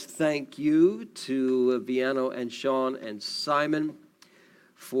thank you to Viano and Sean and Simon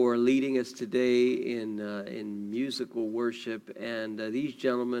for leading us today in musical worship. And these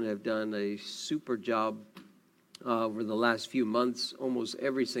gentlemen have done a super job over the last few months, almost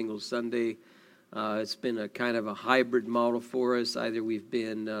every single Sunday. It's been a kind of a hybrid model for us. Either we've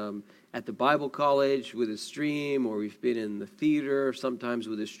been at the Bible college with a stream, or we've been in the theater, sometimes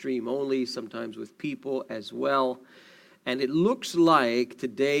with a stream only, sometimes with people as well. And it looks like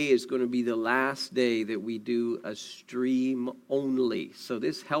today is going to be the last day that we do a stream only. So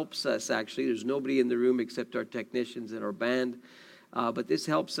this helps us, actually. There's nobody in the room except our technicians and our band. But this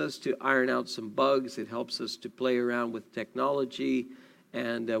helps us to iron out some bugs. It helps us to play around with technology.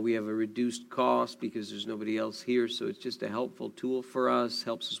 And we have a reduced cost because there's nobody else here. So it's just a helpful tool for us,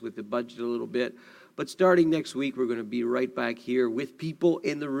 helps us with the budget a little bit. But starting next week, we're going to be right back here with people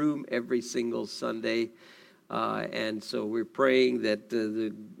in the room every single Sunday. And so we're praying that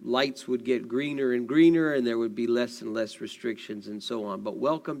the lights would get greener and greener and there would be less and less restrictions and so on. But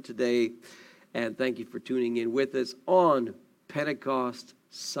welcome today, and thank you for tuning in with us on Pentecost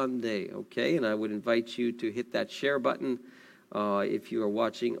Sunday, okay? And I would invite you to hit that share button if you are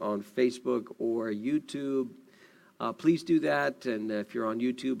watching on Facebook or YouTube. Please do that, and if you're on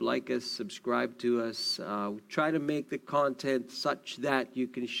YouTube, like us, subscribe to us. We try to make the content such that you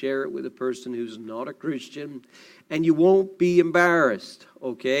can share it with a person who's not a Christian, and you won't be embarrassed,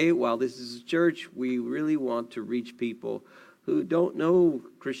 okay? While this is a church, we really want to reach people who don't know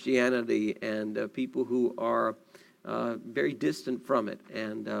Christianity and people who are very distant from it.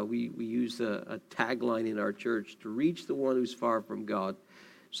 And we use a tagline in our church, to reach the one who's far from God,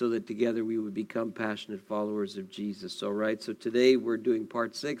 so that together we would become passionate followers of Jesus. All right, so today we're doing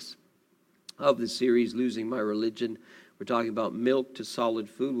part 6 of the series, Losing My Religion. We're talking about milk to solid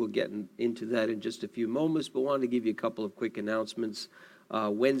food. We'll get into that in just a few moments, but wanted to give you a couple of quick announcements.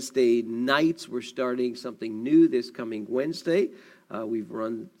 Wednesday nights, we're starting something new this coming Wednesday. We've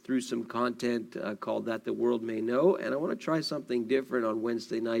run through some content called That the World May Know, and I want to try something different on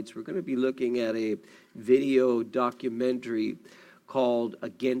Wednesday nights. We're going to be looking at a video documentary called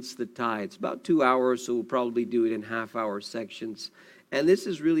Against the Tide. It's about 2 hours, so we'll probably do it in half-hour sections. And this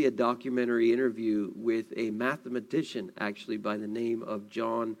is really a documentary interview with a mathematician, actually, by the name of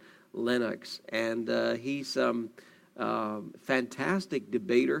John Lennox. And he's a fantastic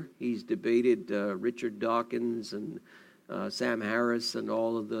debater. He's debated Richard Dawkins and Sam Harris and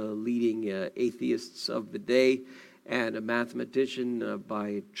all of the leading atheists of the day, and a mathematician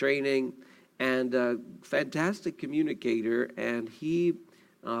by training, and a fantastic communicator, and he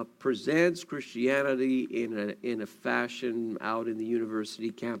presents Christianity in a fashion out in the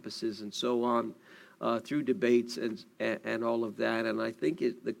university campuses and so on, through debates and all of that. And I think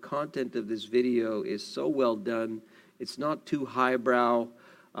the content of this video is so well done. It's not too highbrow,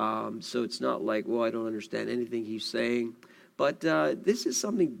 so it's not like, well, I don't understand anything he's saying. But this is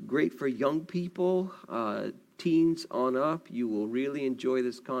something great for young people, teens on up. You will really enjoy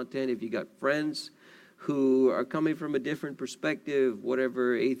this content. If you got friends who are coming from a different perspective,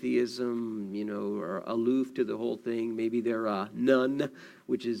 whatever atheism, are aloof to the whole thing. Maybe they're a none,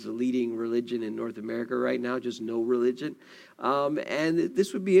 which is the leading religion in North America right now, just no religion. And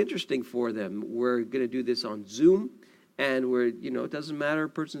this would be interesting for them. We're going to do this on Zoom. And it doesn't matter a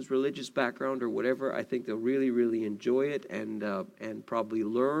person's religious background or whatever. I think they'll really, really enjoy it and probably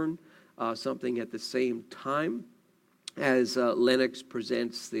learn something at the same time as Lennox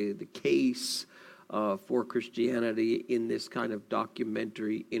presents the case for Christianity in this kind of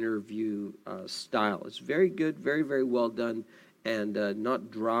documentary interview style. It's very good, very, very well done, and not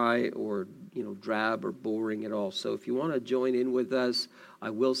dry or drab or boring at all. So if you want to join in with us,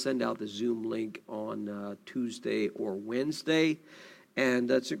 I will send out the Zoom link on Tuesday or Wednesday. And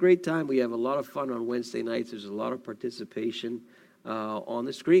it's a great time. We have a lot of fun on Wednesday nights. There's a lot of participation on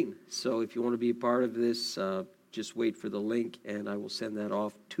the screen. So if you want to be a part of this, just wait for the link, and I will send that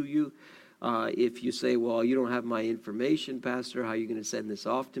off to you. If you say, well, you don't have my information, Pastor, how are you going to send this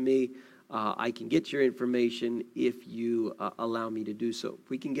off to me? I can get your information if you allow me to do so. If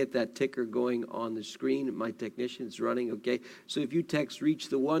we can get that ticker going on the screen, my technician's running, okay? So if you text Reach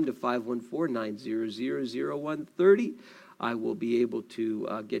the One to 514-900-0130, I will be able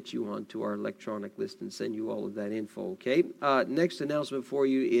to get you onto our electronic list and send you all of that info, okay? Next announcement for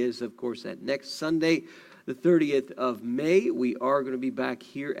you is, of course, that next Sunday, the 30th of May, we are going to be back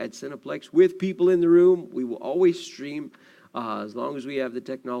here at Cineplex with people in the room. We will always stream. As long as we have the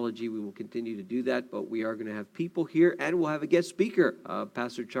technology, we will continue to do that, but we are going to have people here, and we'll have a guest speaker,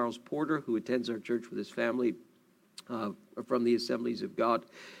 Pastor Charles Porter, who attends our church with his family from the Assemblies of God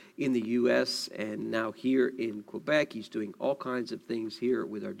in the U.S. and now here in Quebec. He's doing all kinds of things here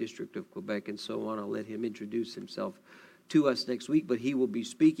with our District of Quebec and so on. I'll let him introduce himself to us next week, but he will be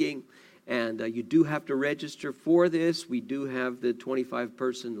speaking. And you do have to register for this. We do have the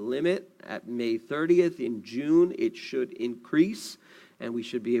 25-person limit at May 30th. In June, it should increase, and we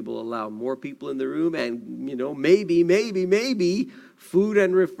should be able to allow more people in the room. And, maybe food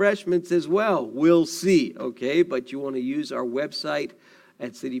and refreshments as well. We'll see, okay? But you want to use our website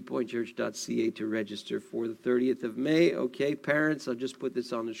at citypointchurch.ca to register for the 30th of May. Okay, parents, I'll just put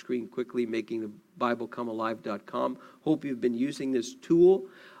this on the screen quickly, makingthebiblecomealive.com. Hope you've been using this tool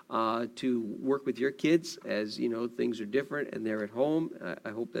to work with your kids as, things are different and they're at home. I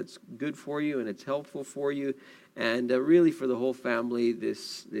hope that's good for you and it's helpful for you. And really for the whole family,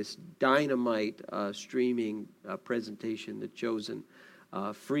 this dynamite streaming presentation, The Chosen,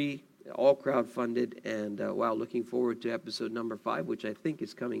 free, all crowdfunded, and looking forward to episode number 5, which I think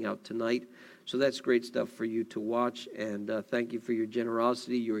is coming out tonight. So that's great stuff for you to watch, and thank you for your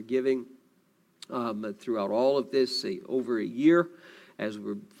generosity, your giving throughout all of this, over a year. As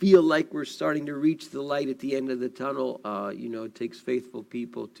we feel like we're starting to reach the light at the end of the tunnel, it takes faithful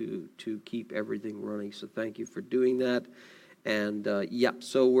people to keep everything running. So thank you for doing that. And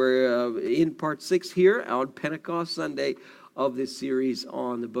so we're in part 6 here on Pentecost Sunday of this series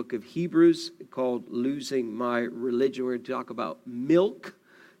on the book of Hebrews called Losing My Religion. We're going to talk about milk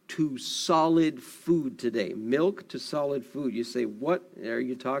to solid food today. Milk to solid food. You say, what are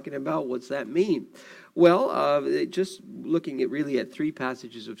you talking about? What's that mean? Well, just looking at 3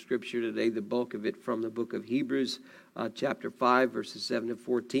 passages of Scripture today, the bulk of it from the book of Hebrews, chapter 5, verses 7 to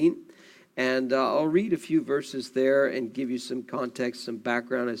 14. And I'll read a few verses there and give you some context, some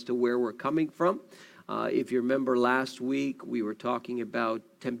background as to where we're coming from. If you remember last week, we were talking about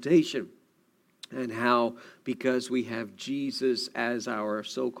temptation and how because we have Jesus as our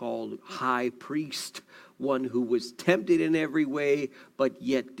so-called high priest, one who was tempted in every way, but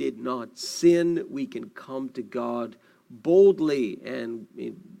yet did not sin, we can come to God boldly and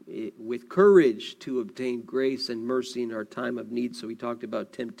with courage to obtain grace and mercy in our time of need. So we talked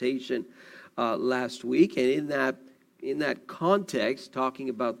about temptation last week, and in that context, talking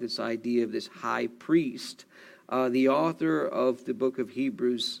about this idea of this high priest, the author of the book of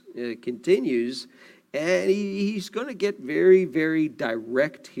Hebrews continues, and he's going to get very, very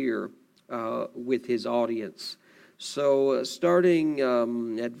direct here with his audience. So starting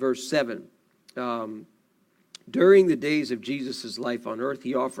at verse 7, during the days of Jesus' life on earth,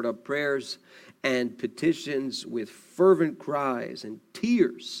 he offered up prayers and petitions with fervent cries and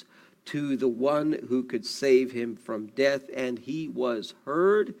tears to the one who could save him from death, and he was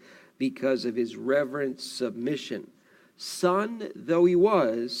heard because of his reverent submission. Son though he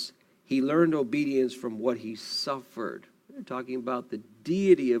was, he learned obedience from what he suffered. We're talking about the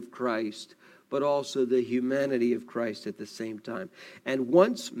deity of Christ, but also the humanity of Christ at the same time. And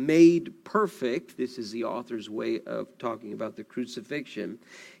once made perfect, this is the author's way of talking about the crucifixion,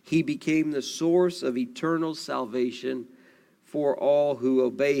 he became the source of eternal salvation for all who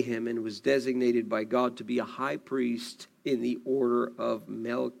obey him, and was designated by God to be a high priest in the order of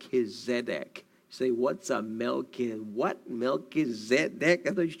Melchizedek. You say, what's a Melchizedek?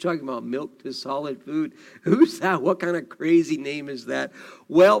 I thought you were talking about milk to solid food. Who's that? What kind of crazy name is that?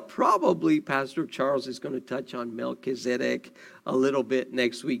 Well, probably Pastor Charles is going to touch on Melchizedek a little bit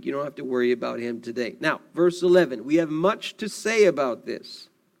next week. You don't have to worry about him today. Now, verse 11. We have much to say about this,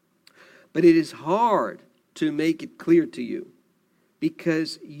 but it is hard to make it clear to you,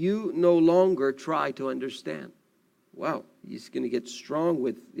 because you no longer try to understand. Wow, he's going to get strong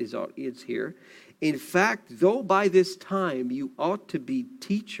with his audience here. In fact, though by this time you ought to be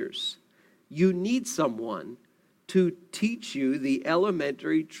teachers, you need someone to teach you the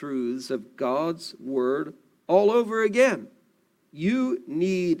elementary truths of God's word all over again. You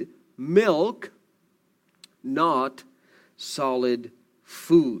need milk, not solid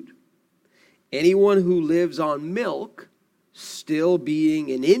food. Anyone who lives on milk, still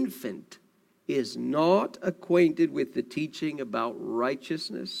being an infant, is not acquainted with the teaching about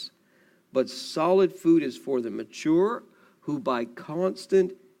righteousness, but solid food is for the mature, who by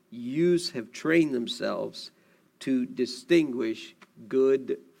constant use have trained themselves to distinguish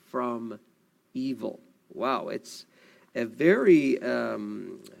good from evil. Wow, it's a very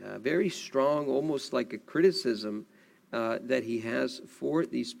strong, almost like a criticism that he has for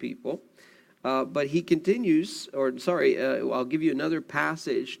these people. But he continues, I'll give you another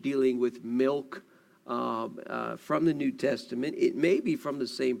passage dealing with milk from the New Testament. It may be from the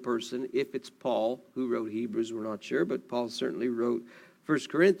same person. If it's Paul who wrote Hebrews, we're not sure, but Paul certainly wrote 1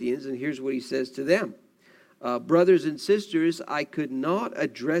 Corinthians, and here's what he says to them. Brothers and sisters, I could not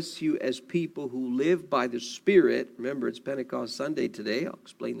address you as people who live by the Spirit. Remember, it's Pentecost Sunday today. I'll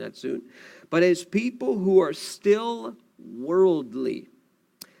explain that soon. But as people who are still worldly,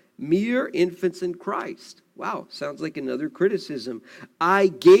 mere infants in Christ. Wow, sounds like another criticism. I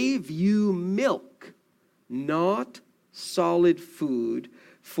gave you milk, not solid food,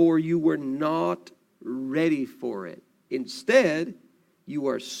 for you were not ready for it. Instead, you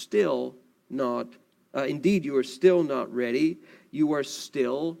are still not indeed, you are still not ready. You are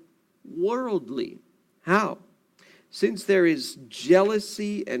still worldly. How? Since there is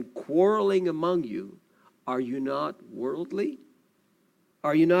jealousy and quarreling among you, are you not worldly?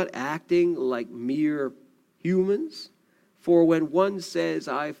 Are you not acting like mere humans? For when one says,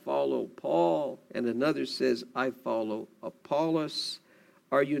 I follow Paul, and another says, I follow Apollos,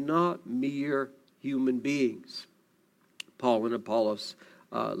 are you not mere human beings? Paul and Apollos,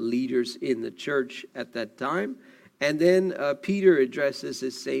 leaders in the church at that time. And then Peter addresses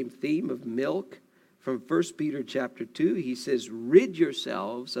this same theme of milk from 1 Peter chapter 2. He says, rid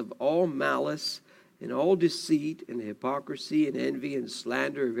yourselves of all malice and all deceit and hypocrisy and envy and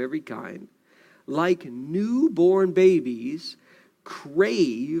slander of every kind. Like newborn babies,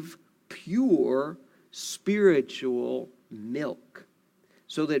 crave pure spiritual milk,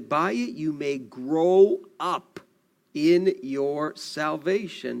 so that by it you may grow up in your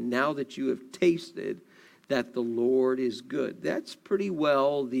salvation, now that you have tasted that the Lord is good. That's pretty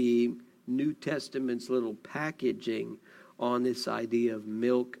well the New Testament's little packaging on this idea of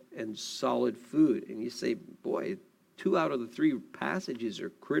milk and solid food. And you say, boy, 2 out of the 3 passages are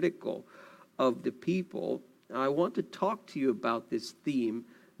critical of the people. I want to talk to you about this theme,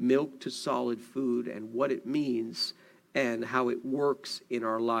 milk to solid food, and what it means and how it works in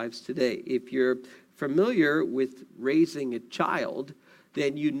our lives today. If you're familiar with raising a child,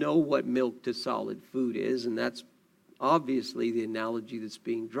 then you know what milk to solid food is, and that's obviously the analogy that's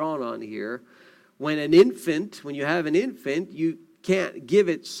being drawn on here. When you have an infant, you can't give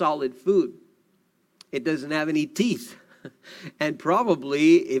it solid food. It doesn't have any teeth. And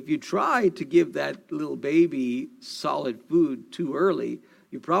probably if you try to give that little baby solid food too early,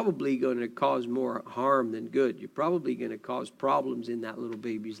 you're probably going to cause more harm than good. You're probably going to cause problems in that little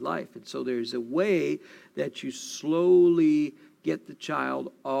baby's life. And so there's a way that you slowly get the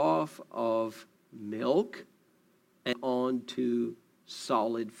child off of milk and onto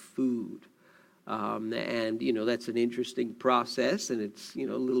solid food. And, that's an interesting process, and it's, a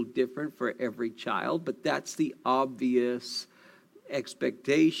little different for every child. But that's the obvious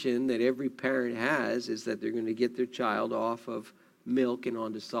expectation that every parent has, is that they're going to get their child off of milk and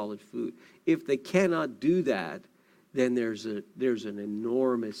onto solid food. If they cannot do that, then there's an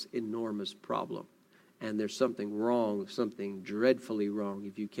enormous problem. And there's something wrong, something dreadfully wrong,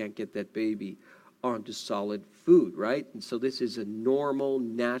 if you can't get that baby onto solid food, right? And so this is a normal,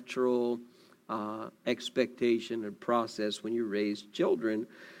 natural expectation and process when you raise children.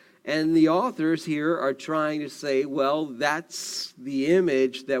 And the authors here are trying to say, well, that's the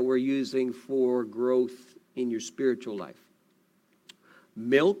image that we're using for growth in your spiritual life.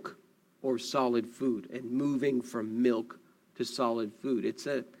 Milk or solid food, and moving from milk to solid food.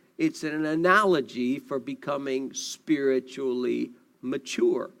 It's an analogy for becoming spiritually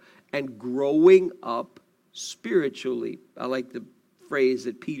mature and growing up spiritually. I like the phrase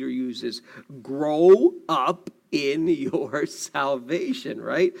that Peter uses, grow up in your salvation,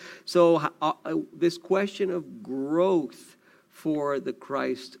 right? So this question of growth for the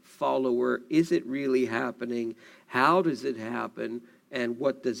Christ follower, is it really happening? How does it happen? And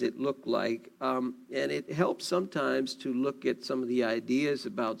what does it look like? And it helps sometimes to look at some of the ideas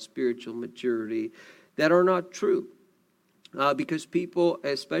about spiritual maturity that are not true. Because people,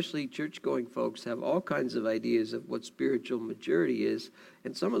 especially church-going folks, have all kinds of ideas of what spiritual maturity is,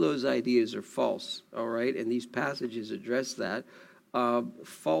 and some of those ideas are false, all right? And these passages address that.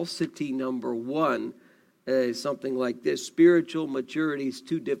 Falsity number 1 is something like this: spiritual maturity is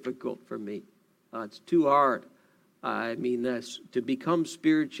too difficult for me. It's too hard. That's to become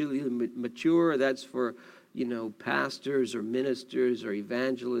spiritually mature. That's for, pastors or ministers or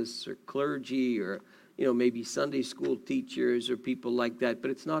evangelists or clergy or, maybe Sunday school teachers or people like that. But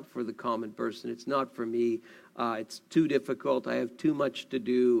it's not for the common person. It's not for me. It's too difficult. I have too much to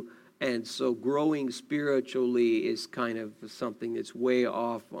do. And so growing spiritually is kind of something that's way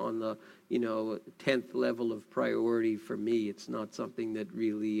off on the, 10th level of priority for me. It's not something that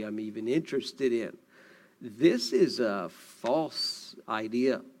really I'm even interested in. This is a false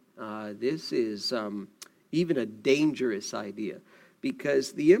idea. This is even a dangerous idea,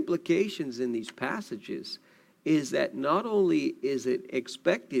 because the implications in these passages is that not only is it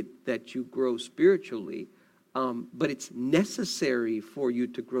expected that you grow spiritually, but it's necessary for you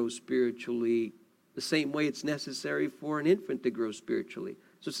to grow spiritually the same way it's necessary for an infant to grow spiritually.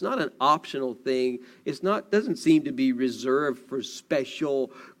 So it's not an optional thing. Doesn't seem to be reserved for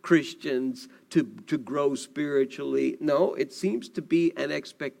special Christians to grow spiritually. No, it seems to be an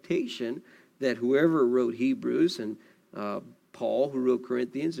expectation that whoever wrote Hebrews and Paul, who wrote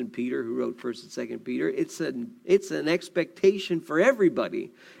Corinthians, and Peter, who wrote 1st and 2nd Peter, it's an expectation for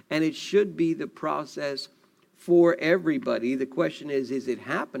everybody, and it should be the process for everybody. The question is it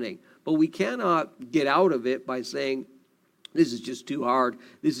happening? But we cannot get out of it by saying, this is just too hard,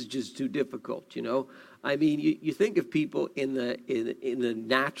 this is just too difficult, I mean, you think of people in the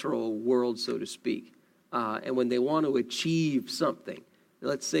natural world, so to speak, and when they want to achieve something,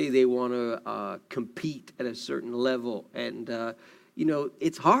 let's say they want to compete at a certain level, and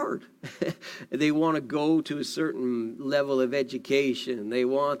it's hard. They want to go to a certain level of education.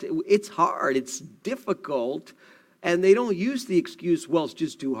 It's hard, it's difficult, and they don't use the excuse, well, it's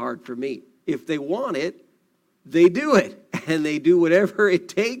just too hard for me. If they want it, they do it, and they do whatever it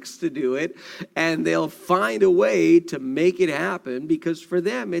takes to do it, and they'll find a way to make it happen, because for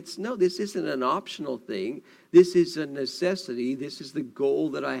them, this isn't an optional thing. This is a necessity. This is the goal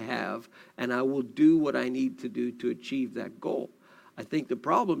that I have, and I will do what I need to do to achieve that goal. I think the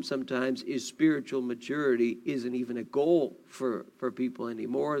problem sometimes is spiritual maturity isn't even a goal for people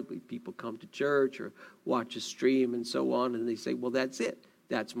anymore. People come to church or watch a stream and so on, and they say, well, that's it.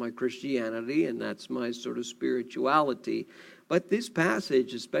 That's my Christianity, and that's my sort of spirituality. But this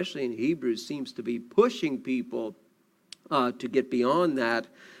passage, especially in Hebrews, seems to be pushing people to get beyond that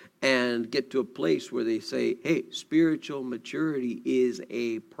and get to a place where they say, hey, spiritual maturity is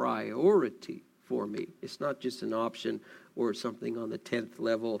a priority for me. It's not just an option or something on the 10th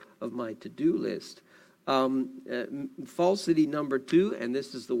level of my to-do list. Falsity number 2, and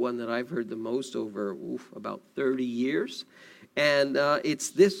this is the one that I've heard the most over about 30 years, and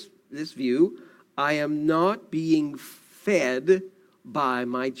it's this view: I am not being fed by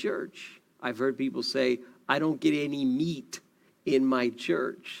my church. I've heard people say, I don't get any meat in my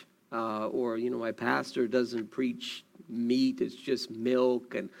church, or my pastor doesn't preach meat, it's just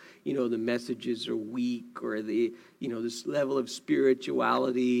milk, and the messages are weak, or this level of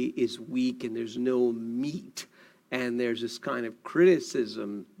spirituality is weak and there's no meat, and there's this kind of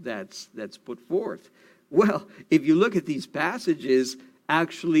criticism that's put forth. Well, if you look at these passages,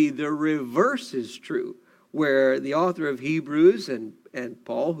 actually the reverse is true, where the author of Hebrews and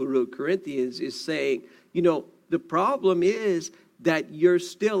Paul, who wrote Corinthians, is saying, the problem is that you're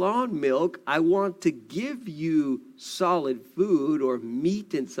still on milk. I want to give you solid food, or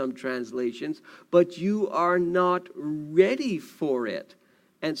meat in some translations, but you are not ready for it.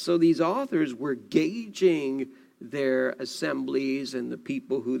 And so these authors were gauging their assemblies and the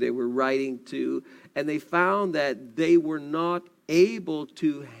people who they were writing to, and they found that they were not able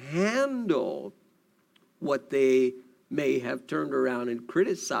to handle what they may have turned around and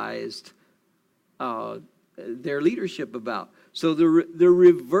criticized their leadership about. So the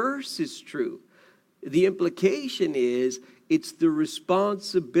reverse is true. The implication is it's the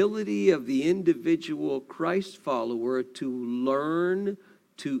responsibility of the individual Christ follower to learn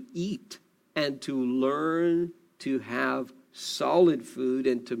to eat and to learn to have solid food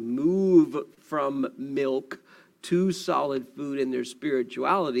and to move from milk to solid food in their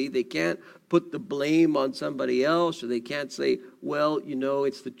spirituality. They can't put the blame on somebody else, or they can't say, well,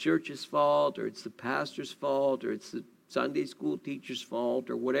 it's the church's fault, or it's the pastor's fault, or it's the Sunday school teacher's fault,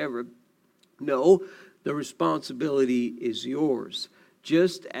 or whatever. No, the responsibility is yours.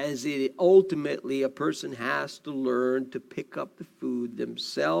 Just as it ultimately a person has to learn to pick up the food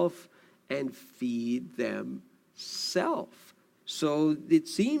themselves and feed themselves. So it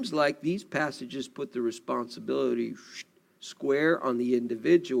seems like these passages put the responsibility square on the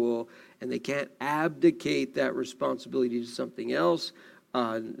individual, and they can't abdicate that responsibility to something else.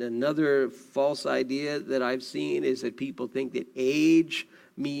 Another false idea that I've seen is that people think that age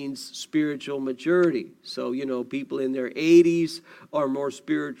means spiritual maturity. So, people in their 80s are more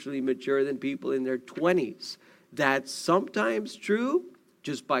spiritually mature than people in their 20s. That's sometimes true,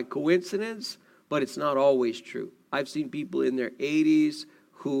 just by coincidence, but it's not always true. I've seen people in their 80s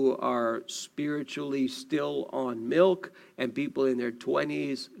who are spiritually still on milk, and people in their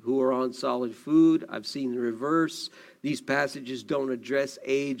 20s who are on solid food. I've seen the reverse. These passages don't address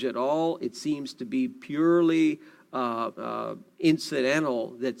age at all. It seems to be purely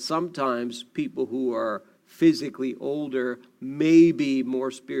incidental that sometimes people who are physically older may be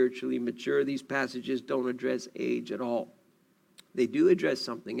more spiritually mature. These passages don't address age at all. They do address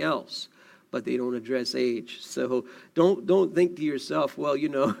something else. but they don't address age. So don't think to yourself, well,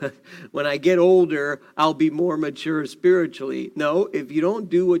 when I get older, I'll be more mature spiritually. No, if you don't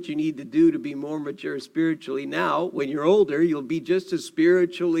do what you need to do to be more mature spiritually now, when you're older, you'll be just as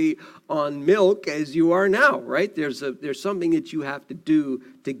spiritually on milk as you are now, right? There's something that you have to do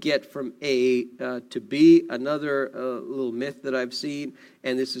to get from A to B. Another little myth that I've seen,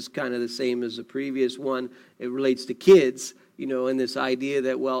 and this is kind of the same as the previous one, it relates to kids, and this idea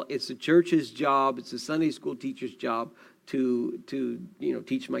that, well, it's the church's job, it's the Sunday school teacher's job to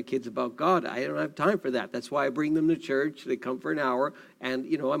teach my kids about God. I don't have time for that. That's why I bring them to church. They come for an hour, and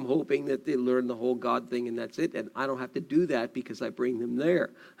I'm hoping that they learn the whole God thing, and that's it. And I don't have to do that because I bring them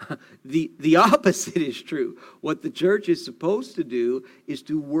there. The opposite is true. What the church is supposed to do is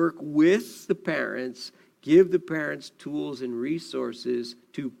to work with the parents, give the parents tools and resources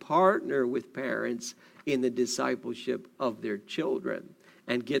to partner with parents in the discipleship of their children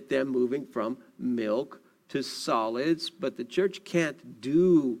and get them moving from milk to solids. But the church can't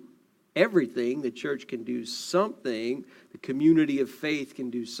do everything. The church can do something. The community of faith can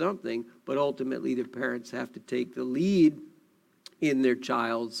do something. But ultimately, the parents have to take the lead in their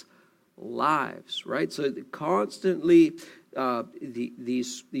child's lives, right? So constantly,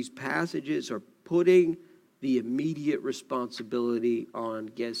 these passages are putting the immediate responsibility on,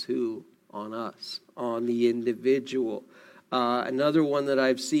 guess who? On us, on the individual. Another one that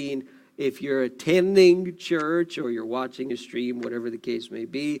I've seen, if you're attending church or you're watching a stream, whatever the case may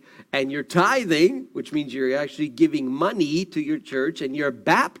be, and you're tithing, which means you're actually giving money to your church, and you're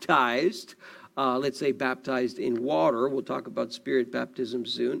baptized, let's say baptized in water, we'll talk about spirit baptism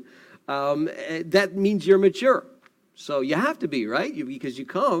soon, that means you're mature. So you have to be, right? Because you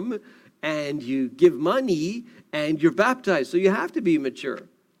come and you give money and you're baptized, so you have to be mature.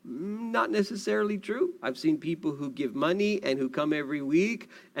 Not necessarily true. I've seen people who give money and who come every week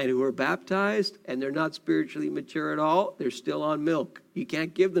and who are baptized, and they're not spiritually mature at all. They're still on milk. You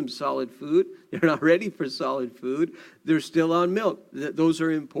can't give them solid food. They're not ready for solid food. They're still on milk. Those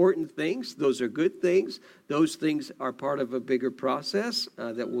are important things. Those are good things. Those things are part of a bigger process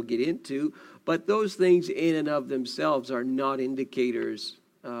that we'll get into. But those things in and of themselves are not indicators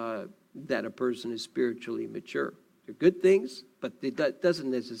that a person is spiritually mature. They're good things, but that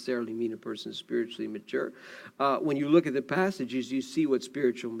doesn't necessarily mean a person is spiritually mature. When you look at the passages, you see what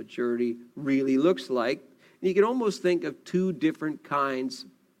spiritual maturity really looks like. And you can almost think of two different kinds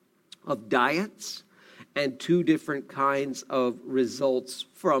of diets and two different kinds of results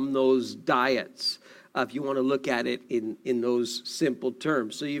from those diets, if you want to look at it in those simple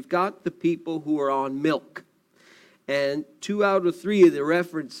terms. So you've got the people who are on milk, and 2 out of 3 of the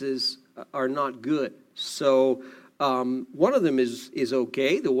references are not good. So one of them is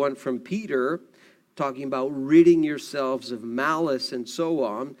okay, the one from Peter, talking about ridding yourselves of malice and so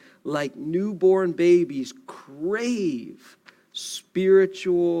on, like newborn babies crave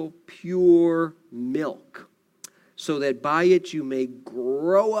spiritual, pure milk, so that by it you may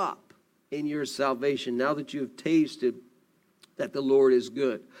grow up in your salvation, now that you have tasted that the Lord is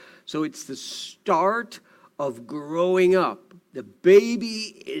good. So it's the start of growing up. The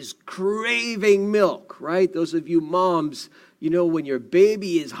baby is craving milk, right? Those of you moms, when your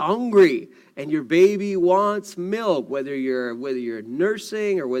baby is hungry and your baby wants milk, whether you're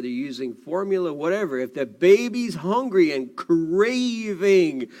nursing or whether you're using formula, whatever, if the baby's hungry and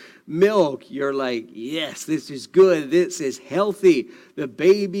craving milk, you're like, yes, this is good. This is healthy. The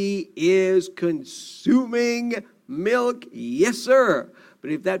baby is consuming milk. Yes, sir.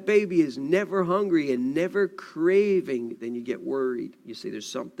 But if that baby is never hungry and never craving, then you get worried. You say there's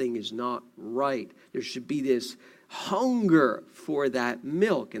something is not right. There should be this hunger for that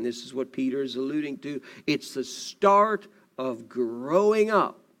milk. And this is what Peter is alluding to. It's the start of growing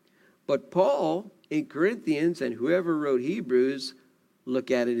up. But Paul in Corinthians and whoever wrote Hebrews look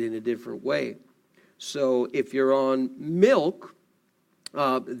at it in a different way. So if you're on milk,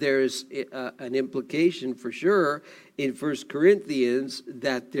 there's an implication for sure in 1 Corinthians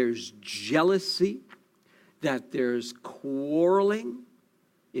that there's jealousy, that there's quarreling.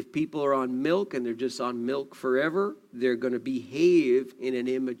 If people are on milk and they're just on milk forever, they're going to behave in an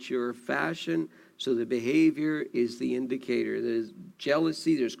immature fashion. So the behavior is the indicator. There's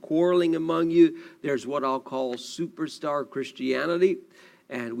jealousy, there's quarreling among you. There's what I'll call superstar Christianity.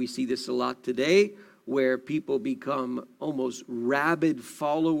 And we see this a lot today, where people become almost rabid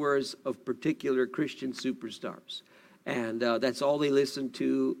followers of particular Christian superstars. And that's all they listen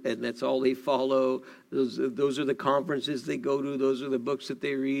to, and that's all they follow. Those are the conferences they go to. Those are the books that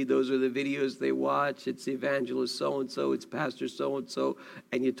they read. Those are the videos they watch. It's evangelist so-and-so. It's pastor so-and-so.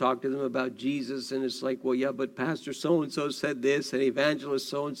 And you talk to them about Jesus, and it's like, well, yeah, but pastor so-and-so said this, and evangelist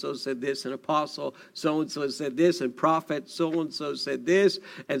so-and-so said this, and apostle so-and-so said this, and prophet so-and-so said this.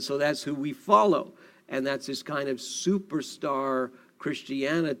 And so that's who we follow. And that's this kind of superstar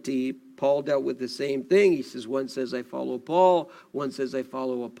Christianity. Paul dealt with the same thing. He says, one says, I follow Paul. One says, I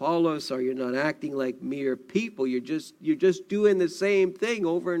follow Apollos. So you're not acting like mere people. You're just doing the same thing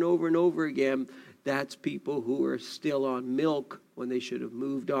over and over and over again. That's people who are still on milk when they should have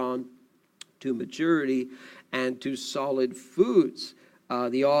moved on to maturity and to solid foods.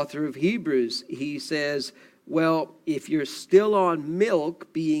 The author of Hebrews, he says, well, if you're still on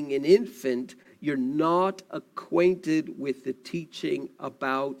milk, being an infant, you're not acquainted with the teaching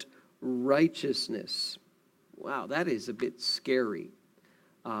about righteousness. Wow, that is a bit scary.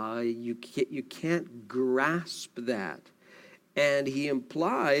 You can't grasp that. And he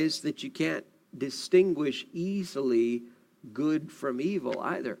implies that you can't distinguish easily good from evil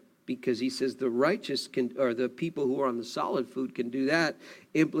either, because he says the righteous can, or the people who are on the solid food can do that.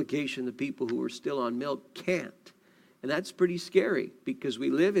 Implication, the people who are still on milk can't. And that's pretty scary, because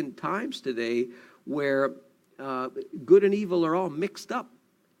we live in times today where good and evil are all mixed up.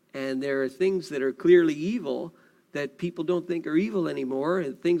 And there are things that are clearly evil that people don't think are evil anymore,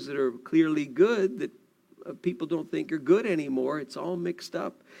 and things that are clearly good that people don't think are good anymore. It's all mixed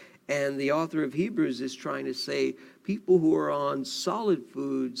up. And the author of Hebrews is trying to say people who are on solid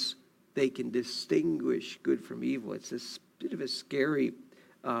foods, they can distinguish good from evil. It's a bit of a scary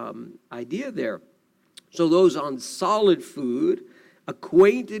idea there. So those on solid food,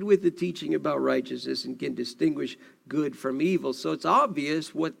 acquainted with the teaching about righteousness, and can distinguish good from evil. So it's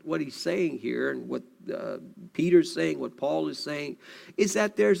obvious what he's saying here, and what Peter's saying, what Paul is saying, is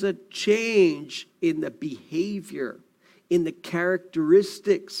that there's a change in the behavior, in the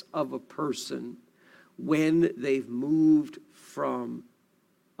characteristics of a person when they've moved from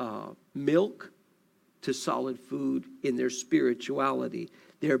milk to solid food in their spirituality.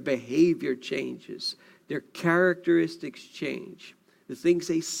 Their behavior changes. Their characteristics change. The things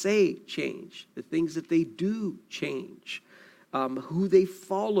they say change. The things that they do change. Who they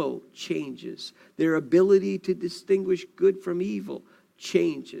follow changes. Their ability to distinguish good from evil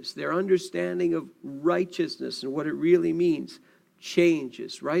changes. Their understanding of righteousness and what it really means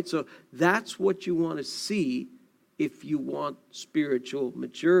changes, right? So that's what you want to see if you want spiritual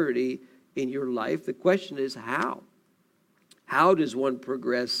maturity in your life. The question is how? How does one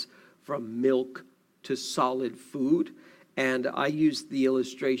progress from milk to solid food? And I used the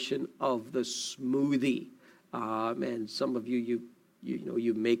illustration of the smoothie. And some of you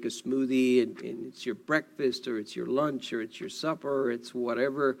make a smoothie, and it's your breakfast, or it's your lunch, or it's your supper, or it's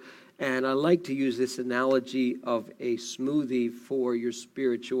whatever. And I like to use this analogy of a smoothie for your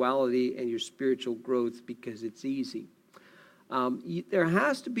spirituality and your spiritual growth, because it's easy. There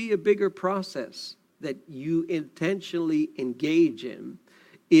has to be a bigger process that you intentionally engage in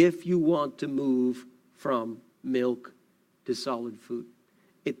if you want to move from milk to solid food.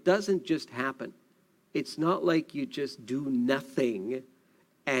 It doesn't just happen. It's not like you just do nothing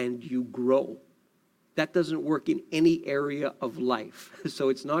and you grow. That doesn't work in any area of life. So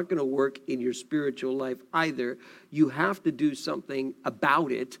it's not going to work in your spiritual life either. You have to do something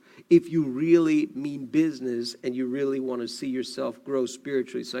about it if you really mean business and you really want to see yourself grow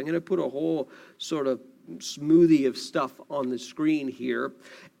spiritually. So I'm going to put a whole sort of smoothie of stuff on the screen here.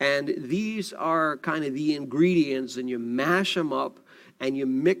 And these are kind of the ingredients, and you mash them up and you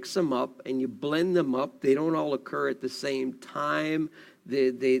mix them up and you blend them up. They don't all occur at the same time.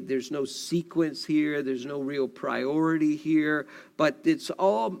 There's no sequence here. There's no real priority here. But it's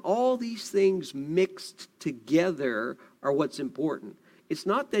all these things mixed together are what's important. It's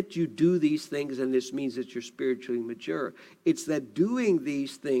not that you do these things and this means that you're spiritually mature. It's that doing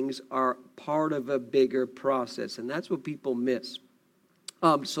these things are part of a bigger process. And that's what people miss.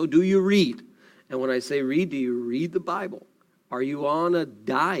 So do you read? And when I say read, do you read the Bible? Are you on a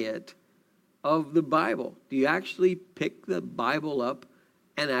diet of the Bible? Do you actually pick the Bible up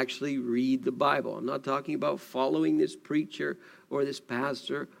and actually read the Bible? I'm not talking about following this preacher or this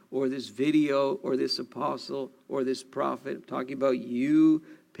pastor or this video or this apostle or this prophet. I'm talking about you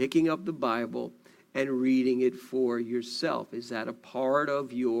picking up the Bible and reading it for yourself. Is that a part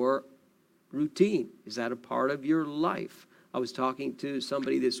of your routine? Is that a part of your life? I was talking to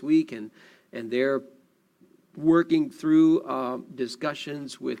somebody this week, and they're working through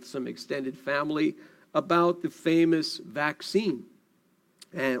discussions with some extended family about the famous vaccine.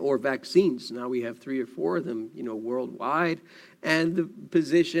 or vaccines. Now we have 3 or 4 of them, worldwide. And the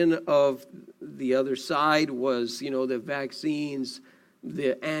position of the other side was, the vaccines,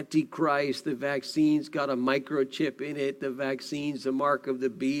 the Antichrist, the vaccines got a microchip in it, the vaccines, the mark of the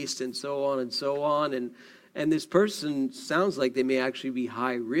beast, and so on and so on. And this person sounds like they may actually be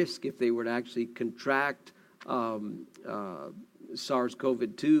high risk if they were to actually contract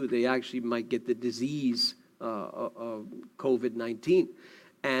SARS-CoV-2. They actually might get the disease of COVID-19.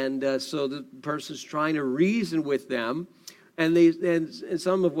 And so the person's trying to reason with them. And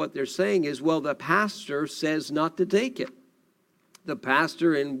some of what they're saying is, well, the pastor says not to take it. The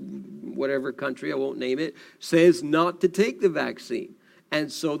pastor in whatever country, I won't name it, says not to take the vaccine.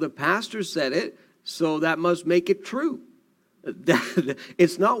 And so the pastor said it, so that must make it true.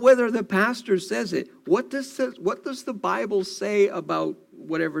 It's not whether the pastor says it. What does the Bible say about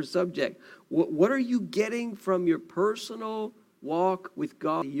whatever subject? What are you getting from your personal walk with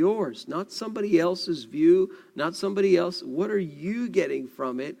God? Yours, not somebody else's view, not somebody else. What are you getting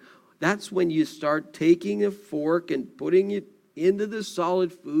from it? That's when you start taking a fork and putting it into the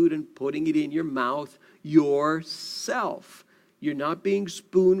solid food and putting it in your mouth yourself. You're not being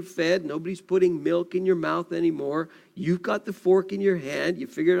spoon-fed. Nobody's putting milk in your mouth anymore. You've got the fork in your hand. You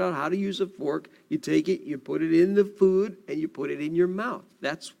figured out how to use a fork. You take it, you put it in the food, and you put it in your mouth.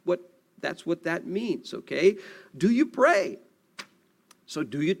 That's what that means, okay? Do you pray? So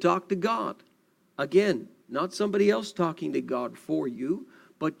do you talk to God? Again, not somebody else talking to God for you,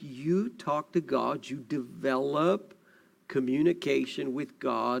 but you talk to God. You develop communication with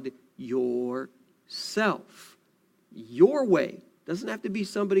God yourself. Your way. Doesn't have to be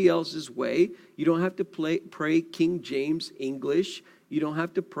somebody else's way. You don't have to pray King James English. You don't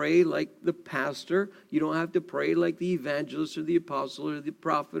have to pray like the pastor. You don't have to pray like the evangelist or the apostle or the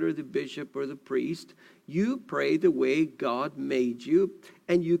prophet or the bishop or the priest. You pray the way God made you,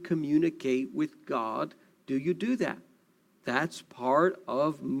 and you communicate with God. Do you do that? That's part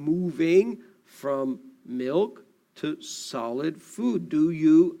of moving from milk to solid food. Do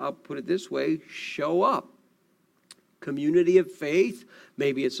you, I'll put it this way, show up? Community of faith,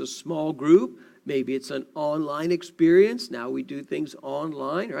 maybe it's a small group, maybe it's an online experience. Now we do things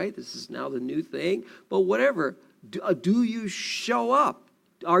online, right? This is now the new thing. But whatever, do you show up?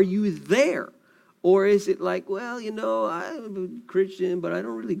 Are you there? Or is it like, well, I'm a Christian, but I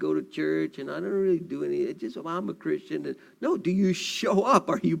don't really go to church, and I don't really do anything. Just, I'm a Christian. No, do you show up?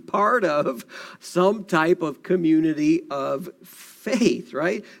 Are you part of some type of community of faith,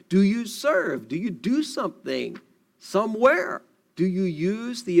 right? Do you serve? Do you do something somewhere? Do you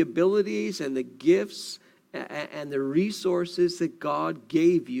use the abilities and the gifts and the resources that God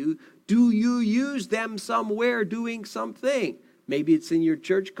gave you? Do you use them somewhere doing something? Maybe it's in your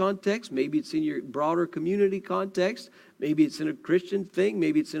church context. Maybe it's in your broader community context. Maybe it's in a Christian thing.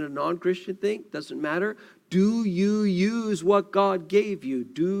 Maybe it's in a non-Christian thing. Doesn't matter. Do you use what God gave you?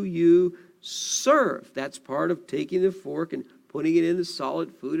 Do you serve? That's part of taking the fork and putting it in the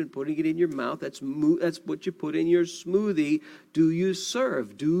solid food and putting it in your mouth. That's what you put in your smoothie. Do you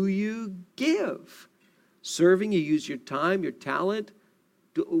serve? Do you give? Serving, you use your time, your talent.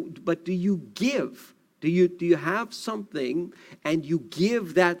 But do you give? Do you have something and you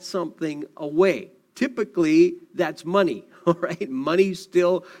give that something away? Typically, that's money, all right? Money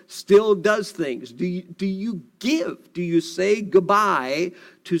still does things. Do you give? Do you say goodbye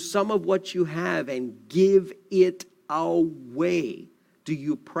to some of what you have and give it away? Do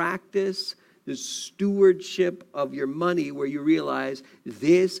you practice the stewardship of your money where you realize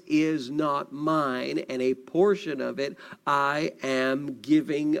this is not mine and a portion of it I am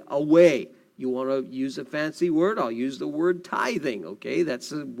giving away? You want to use a fancy word? I'll use the word tithing, okay?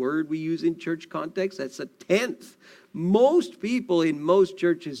 That's a word we use in church context. That's a tenth. Most people in most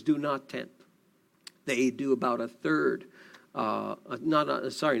churches do not tenth. They do about a third. Not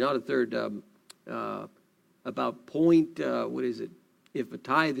a third. About what is it? If a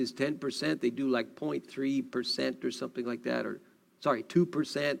tithe is 10%, they do like 0.3% or something like that. Or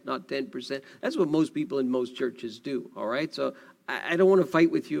 2%, not 10%. That's what most people in most churches do, all right? So I don't want to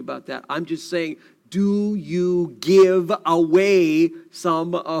fight with you about that. I'm just saying, do you give away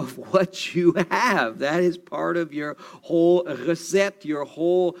some of what you have? That is part of your whole recette, your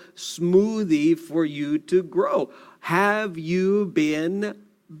whole smoothie for you to grow. Have you been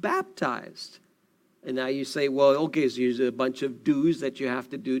baptized? And now you say, well, okay, so there's a bunch of do's that you have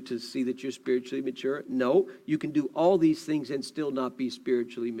to do to see that you're spiritually mature. No, you can do all these things and still not be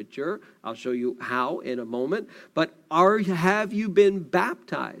spiritually mature. I'll show you how in a moment. But have you been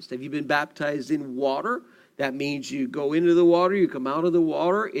baptized? Have you been baptized in water? That means you go into the water, you come out of the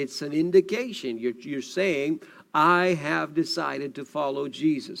water. It's an indication. You're saying, I have decided to follow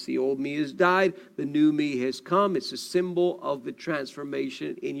Jesus. The old me has died. The new me has come. It's a symbol of the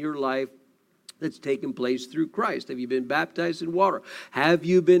transformation in your life that's taken place through Christ. Have you been baptized in water? Have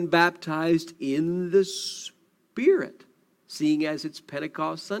you been baptized in the Spirit? Seeing as it's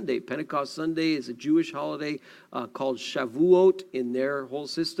Pentecost Sunday. Pentecost Sunday is a Jewish holiday called Shavuot in their whole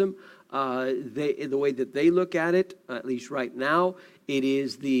system. The way that they look at it, at least right now, it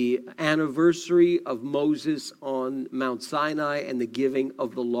is the anniversary of Moses on Mount Sinai and the giving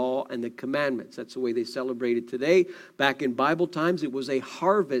of the law and the commandments. That's the way they celebrate it today. Back in Bible times, it was a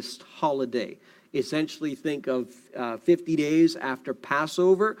harvest holiday. Essentially, think of 50 days after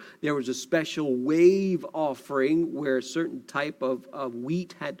Passover. There was a special wave offering where a certain type of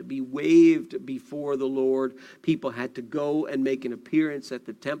wheat had to be waved before the Lord. People had to go and make an appearance at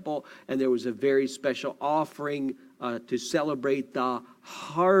the temple, and there was a very special offering to celebrate the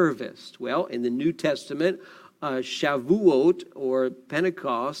harvest. Well, in the New Testament, Shavuot, or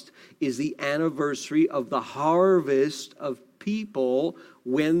Pentecost, is the anniversary of the harvest of people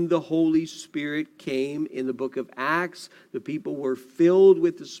when the Holy Spirit came in the book of Acts. The people were filled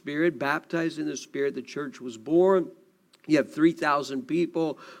with the Spirit, baptized in the Spirit. The church was born. You have 3,000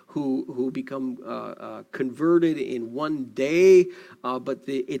 people who become converted in one day, but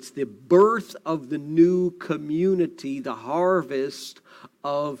it's the birth of the new community, the harvest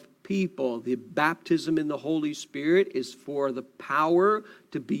of people. The baptism in the Holy Spirit is for the power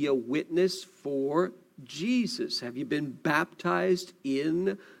to be a witness for Jesus. Have you been baptized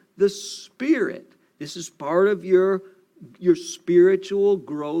in the Spirit? This is part of your spiritual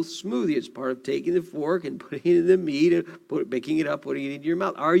growth smoothie. It's part of taking the fork and putting it in the meat and picking it up, putting it in your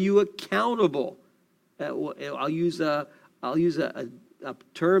mouth. Are you accountable? I'll use a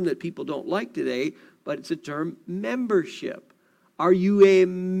term that people don't like today, but it's a term, membership. Are you a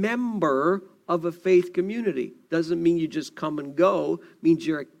member of a faith community? Doesn't mean you just come and go. It means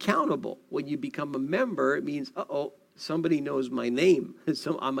you're accountable. When you become a member, it means, somebody knows my name.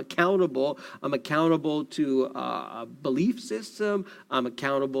 So I'm accountable. I'm accountable to a belief system. I'm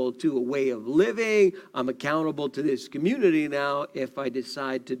accountable to a way of living. I'm accountable to this community now if I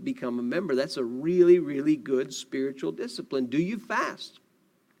decide to become a member. That's a really, really good spiritual discipline. Do you fast?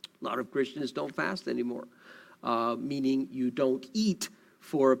 A lot of Christians don't fast anymore, meaning you don't eat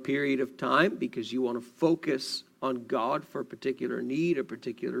for a period of time because you want to focus on God for a particular need, a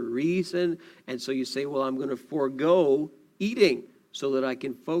particular reason. And so you say, well, I'm going to forego eating so that I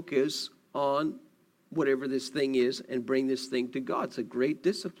can focus on whatever this thing is and bring this thing to God. It's a great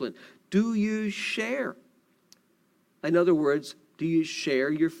discipline. Do you share? In other words, do you share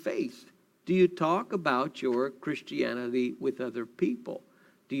your faith? Do you talk about your Christianity with other people?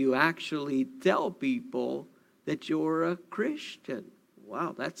 Do you actually tell people that you're a Christian?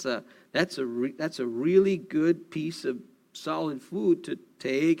 Wow, that's a really good piece of solid food to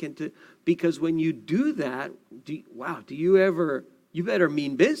take because when you do that, you better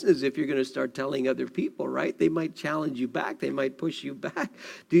mean business if you're going to start telling other people, right? They might challenge you back, they might push you back.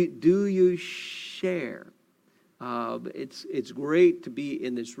 Do you share? It's great to be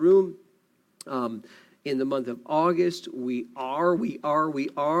in this room. In the month of August, we are going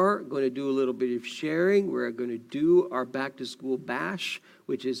to do a little bit of sharing. We're going to do our back to school bash,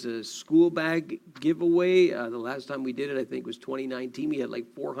 which is a school bag giveaway. The last time we did it, I think, was 2019. We had like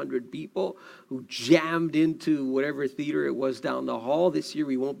 400 people who jammed into whatever theater it was down the hall. This year,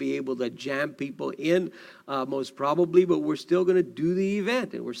 we won't be able to jam people in, most probably, but we're still going to do the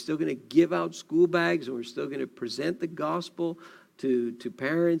event, and we're still going to give out school bags, and we're still going to present the gospel to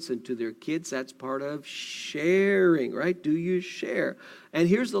parents and to their kids. That's part of sharing, right? Do you share? And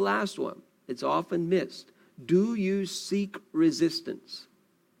here's the last one. It's often missed. Do you seek resistance?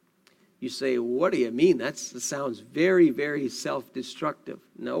 You say, what do you mean? That sounds very, very self-destructive.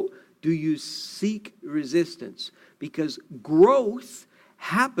 No. Do you seek resistance? Because growth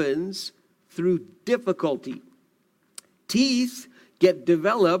happens through difficulty. Teeth get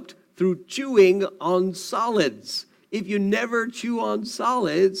developed through chewing on solids. If you never chew on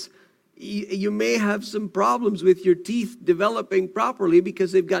solids, you may have some problems with your teeth developing properly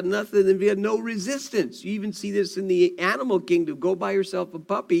because they've got nothing, they've got no resistance. You even see this in the animal kingdom. Go buy yourself a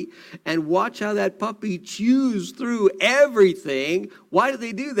puppy and watch how that puppy chews through everything. Why do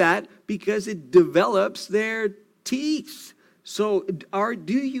they do that? Because it develops their teeth. So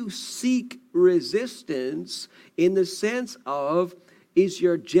do you seek resistance in the sense of, is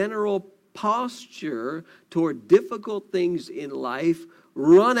your general posture toward difficult things in life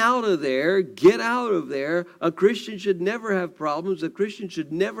run out of there, get out of there. A Christian should never have problems. A Christian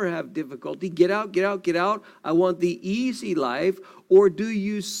should never have difficulty. Get out, get out, get out. I want the easy life. Or do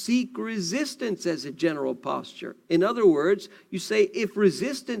you seek resistance as a general posture? In other words, you say, if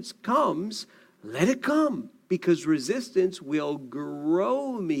resistance comes, let it come, because resistance will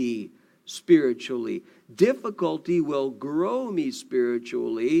grow me spiritually. Difficulty will grow me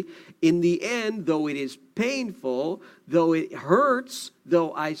spiritually. In the end, though it is painful, though it hurts,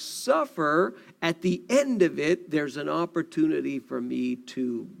 though I suffer, at the end of it, there's an opportunity for me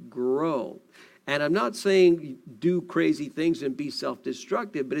to grow. And I'm not saying do crazy things and be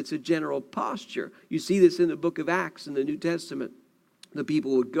self-destructive, but it's a general posture. You see this in the book of Acts in the New Testament. The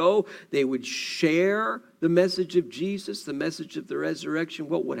people would go, they would share the message of Jesus, the message of the resurrection.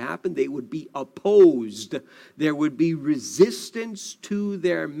 What would happen? They would be opposed. There would be resistance to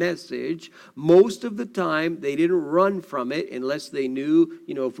their message. Most of the time, they didn't run from it unless they knew,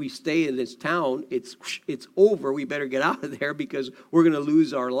 if we stay in this town, it's over. We better get out of there because we're going to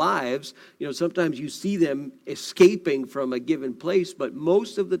lose our lives. Sometimes you see them escaping from a given place, but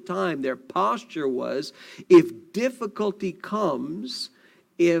most of the time, their posture was, if difficulty comes,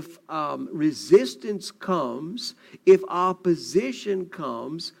 if resistance comes, if opposition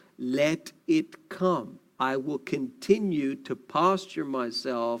comes, let it come. I will continue to posture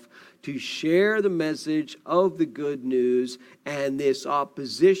myself to share the message of the good news, and this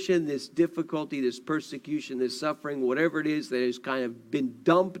opposition, this difficulty, this persecution, this suffering, whatever it is that has kind of been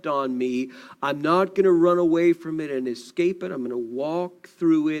dumped on me, I'm not going to run away from it and escape it. I'm going to walk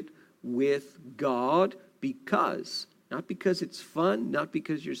through it with God, not because it's fun, not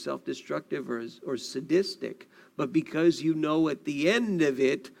because you're self-destructive or sadistic, but because you know at the end of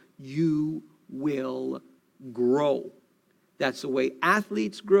it, you will grow. That's the way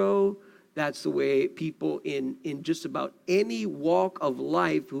athletes grow. That's the way people in just about any walk of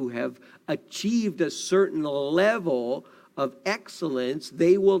life who have achieved a certain level of excellence,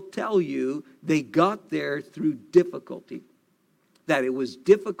 they will tell you they got there through difficulty. That it was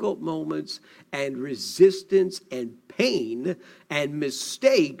difficult moments and resistance and pain and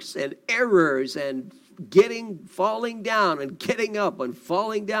mistakes and errors and falling down and getting up and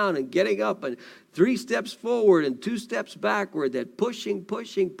falling down and getting up and 3 steps forward and 2 steps backward, that pushing,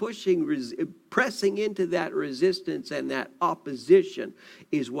 pressing into that resistance and that opposition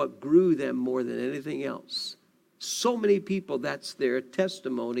is what grew them more than anything else. So many people, that's their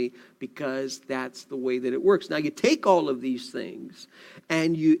testimony because that's the way that it works. Now, you take all of these things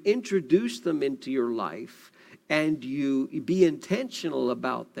and you introduce them into your life and you be intentional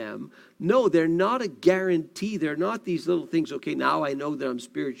about them. No, they're not a guarantee. They're not these little things, okay, now I know that I'm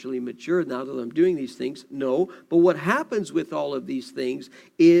spiritually mature now that I'm doing these things. No, but what happens with all of these things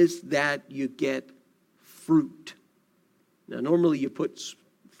is that you get fruit. Now, normally you put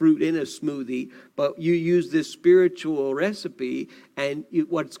fruit in a smoothie, but you use this spiritual recipe, and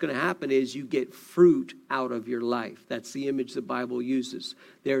what's going to happen is you get fruit out of your life. That's the image the Bible uses.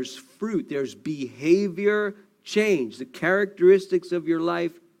 There's fruit. There's behavior change. The characteristics of your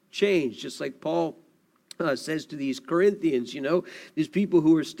life change, just like Paul says to these Corinthians, these people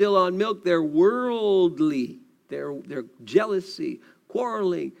who are still on milk, they're worldly. They're jealousy,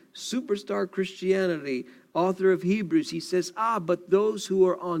 quarreling, superstar Christianity. Author of Hebrews, he says, but those who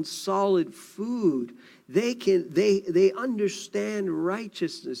are on solid food, they understand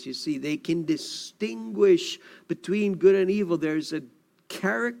righteousness, you see. They can distinguish between good and evil. There's a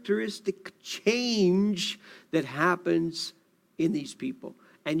characteristic change that happens in these people.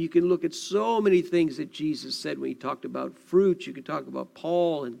 And you can look at so many things that Jesus said when he talked about fruit. You can talk about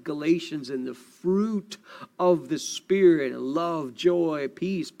Paul and Galatians and the fruit of the Spirit: love, joy,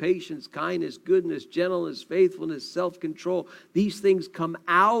 peace, patience, kindness, goodness, gentleness, faithfulness, self-control. These things come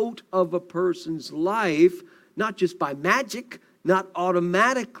out of a person's life, not just by magic, not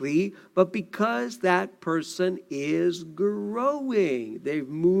automatically, but because that person is growing. They've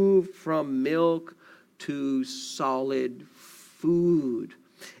moved from milk to solid food.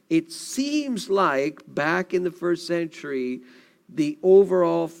 It seems like back in the first century, the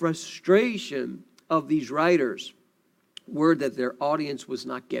overall frustration of these writers were that their audience was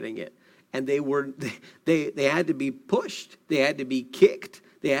not getting it. And they had to be pushed. They had to be kicked.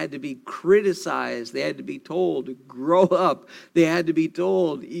 They had to be criticized. They had to be told to grow up. They had to be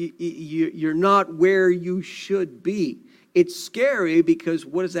told, you're not where you should be. It's scary because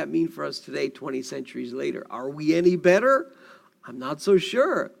what does that mean for us today, 20 centuries later? Are we any better? I'm not so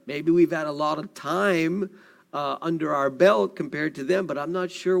sure. Maybe we've had a lot of time under our belt compared to them, but I'm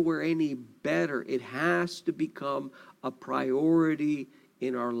not sure we're any better. It has to become a priority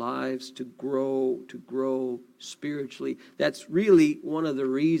in our lives to grow spiritually. That's really one of the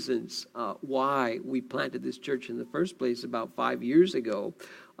reasons why we planted this church in the first place about 5 years ago.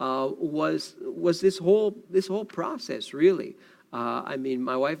 Was this whole process really? I mean,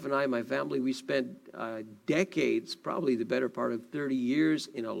 my wife and I, my family, we spent decades, probably the better part of 30 years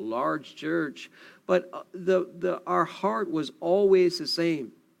in a large church. But our heart was always the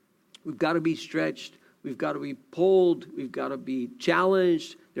same. We've got to be stretched. We've got to be pulled. We've got to be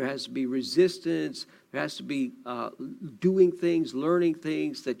challenged. There has to be resistance. There has to be doing things, learning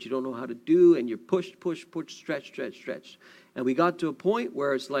things that you don't know how to do, and you're pushed, stretch. And we got to a point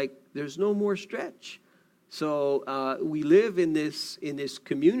where it's like there's no more stretch. So we live in this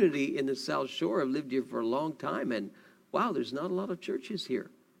community in the South Shore. I've lived here for a long time, and wow, there's not a lot of churches here.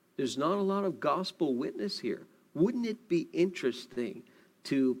 There's not a lot of gospel witness here. Wouldn't it be interesting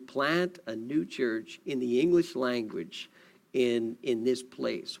to plant a new church in the English language in this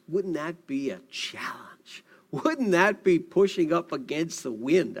place? Wouldn't that be a challenge? Wouldn't that be pushing up against the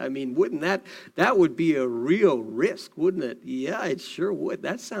wind? I mean, wouldn't that would be a real risk, wouldn't it? Yeah, it sure would.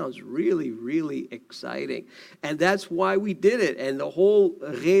 That sounds really, really exciting. And that's why we did it. And the whole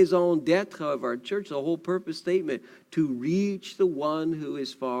raison d'etre of our church, the whole purpose statement, to reach the one who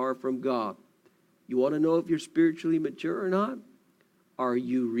is far from God. You want to know if you're spiritually mature or not? Are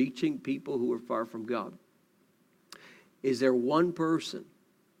you reaching people who are far from God? Is there one person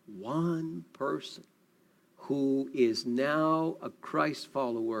who is now a Christ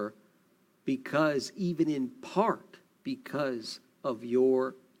follower because, even in part, because of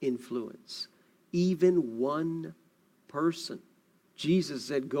your influence? Even one person. Jesus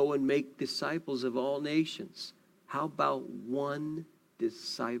said, go and make disciples of all nations. How about one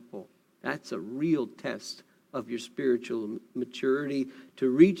disciple? That's a real test of your spiritual maturity, to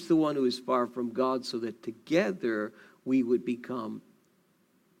reach the one who is far from God, so that together we would become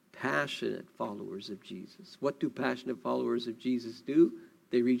passionate followers of Jesus. What do passionate followers of Jesus do?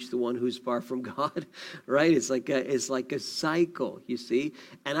 They reach the one who's far from God, right? It's like a cycle, you see.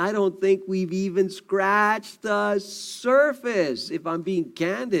 And I don't think we've even scratched the surface. If I'm being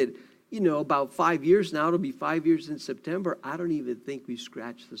candid, about 5 years now, it'll be 5 years in September. I don't even think we've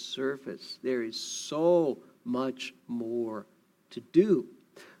scratched the surface. There is so much more to do.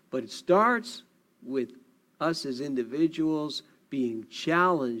 But it starts with us as individuals being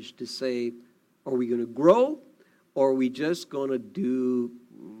challenged to say, are we going to grow, or are we just going to do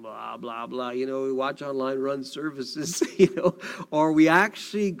blah, blah, blah? We watch online run services, or are we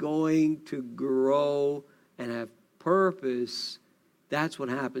actually going to grow and have purpose? That's what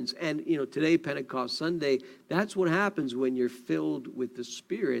happens. And, today, Pentecost Sunday, that's what happens when you're filled with the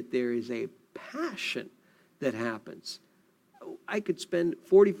Spirit. There is a passion that happens. I could spend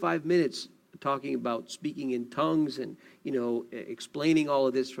 45 minutes talking about speaking in tongues and, explaining all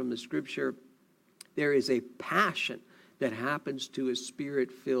of this from the Scripture. There is a passion that happens to a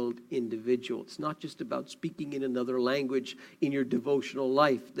Spirit-filled individual. It's not just about speaking in another language in your devotional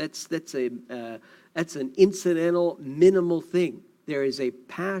life. That's an incidental, minimal thing. There is a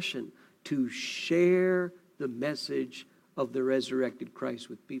passion to share the message of the resurrected Christ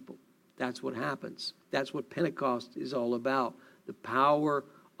with people. That's what happens. That's what Pentecost is all about. The power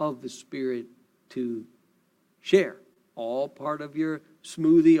of the Spirit to share. All part of your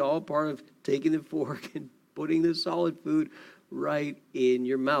smoothie, all part of taking the fork and putting the solid food right in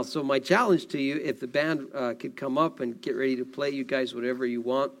your mouth. So my challenge to you, if the band could come up and get ready to play, you guys, whatever you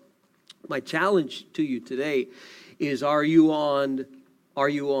want. My challenge to you today is, are you on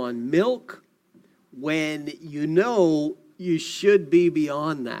milk when you should be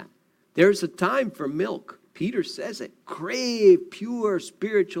beyond that? There's a time for milk. Peter says it. Crave pure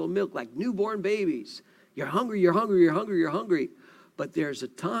spiritual milk like newborn babies. You're hungry. But there's a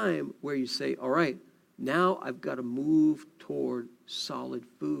time where you say, all right, now I've got to move toward solid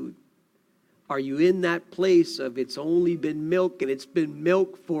food. Are you in that place of it's only been milk, and it's been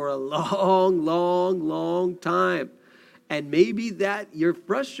milk for a long time? And maybe that you're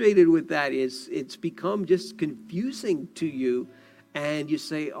frustrated with that. It's become just confusing to you. And you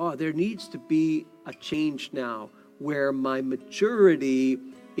say, oh, there needs to be a change now where my maturity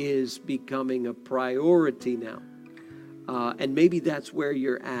is becoming a priority now. And maybe that's where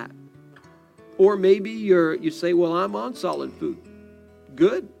you're at. Or maybe you say, well, I'm on solid food.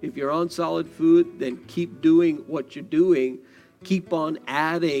 Good. If you're on solid food, then keep doing what you're doing. Keep on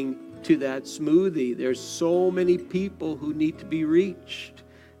adding to that smoothie. There's so many people who need to be reached.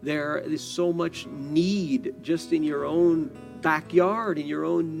 There is so much need just in your own backyard, in your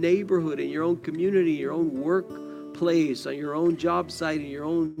own neighborhood, in your own community, in your own workplace, on your own job site, in your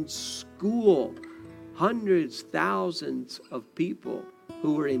own school. Hundreds, thousands of people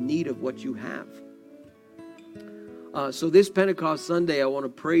who are in need of what you have. So this Pentecost Sunday, I want to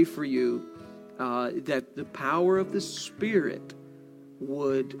pray for you that the power of the Spirit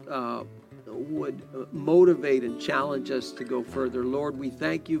would motivate and challenge us to go further. Lord, we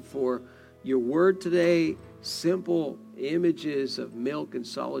thank you for your word today, simple images of milk and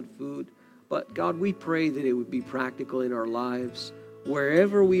solid food. But God, we pray that it would be practical in our lives.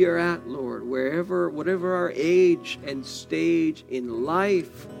 Wherever we are at, Lord, whatever our age and stage in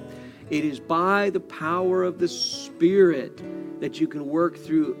life, it is by the power of the Spirit that you can work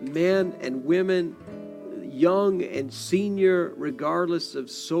through men and women, young and senior, regardless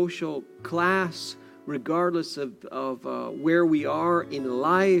of social class, regardless of where we are in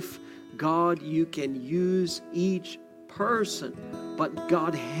life. God, you can use each person. But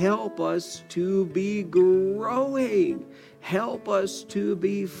God, help us to be growing. Help us to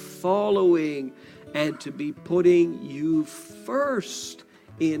be following and to be putting you first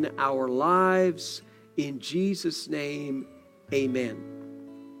in our lives. In Jesus' name, amen.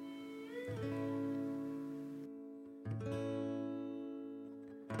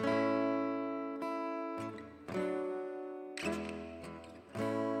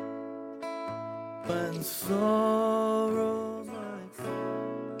 When sorrows like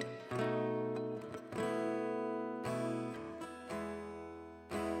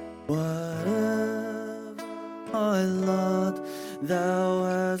whatever my lot, thou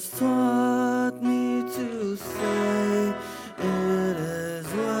hast taught me to say, it is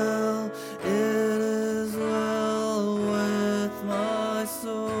well with my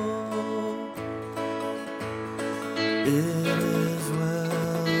soul. It is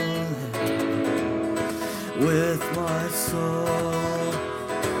well with my soul.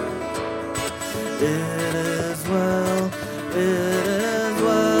 It is well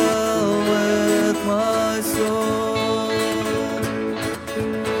with my soul.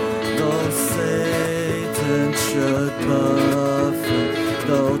 Though Satan should buffet,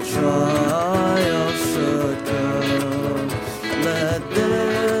 though trial should come, let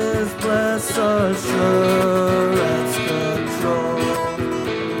this blessed assurance control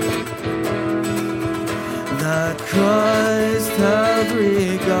that Christ hath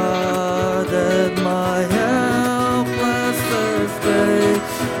regarded my helpless estate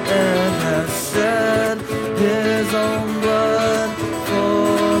and hath shed his own blood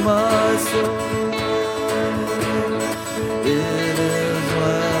for my soul. It is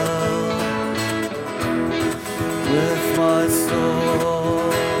well with my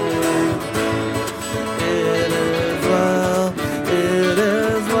soul. It is well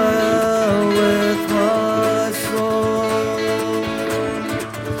with my soul.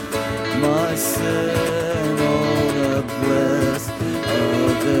 My sin, all the bliss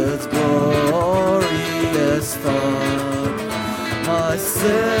of its glorious thought. My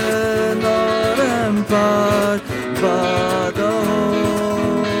sin, not in part, but the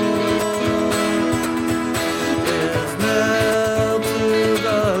whole, is nailed to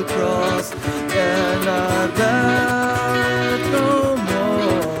the cross, and I bear it no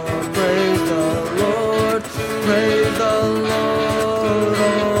more. Praise the Lord,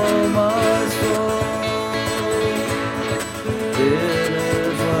 oh my soul. It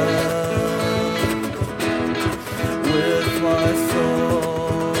is well with my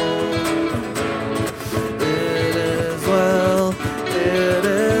soul. It is well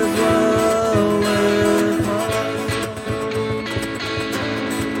with my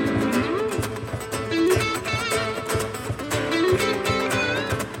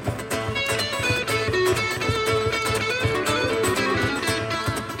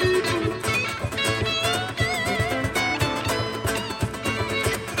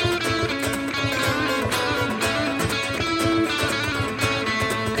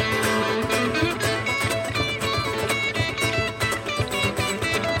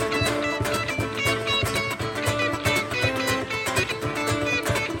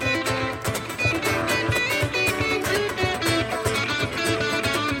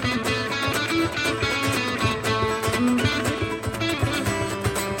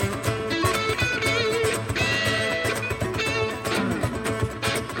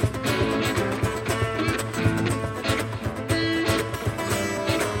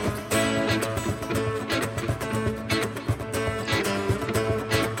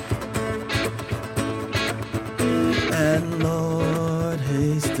And Lord,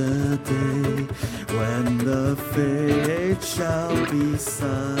 haste the day when the faith shall be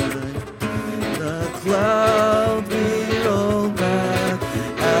sight. The cloud be rolled back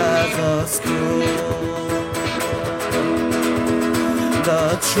as a scroll.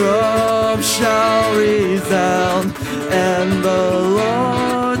 the trump shall resound, and the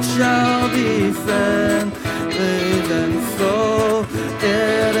Lord shall defend. And so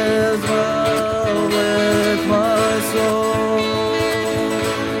it is well with my soul.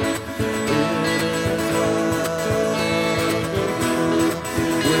 It is well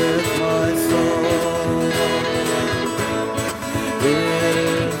with my soul. It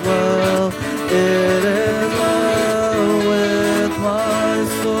is well with my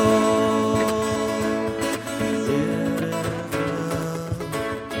soul. It is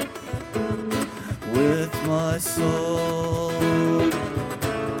well with my soul.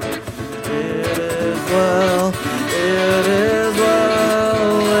 It is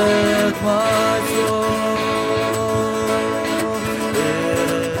well with my soul.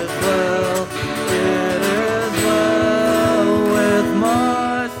 It is well with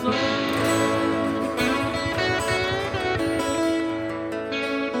my soul.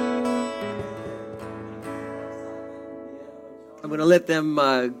 I'm going to let them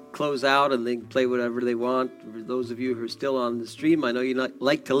close out and they can play whatever they want. For those of you who are still on the stream, I know you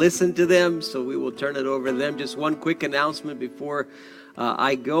like to listen to them, so we will turn it over to them. Just one quick announcement before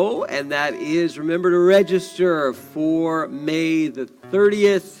I go, and that is remember to register for May the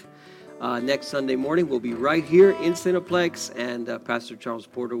 30th. Next Sunday morning, we'll be right here in Cineplex, and Pastor Charles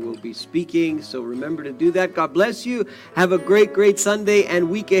Porter will be speaking. So remember to do that. God bless you. Have a great, great Sunday and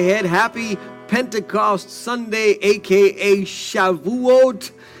week ahead. Happy Pentecost Sunday, a.k.a.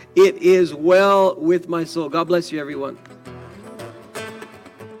 Shavuot. It is well with my soul. God bless you, everyone.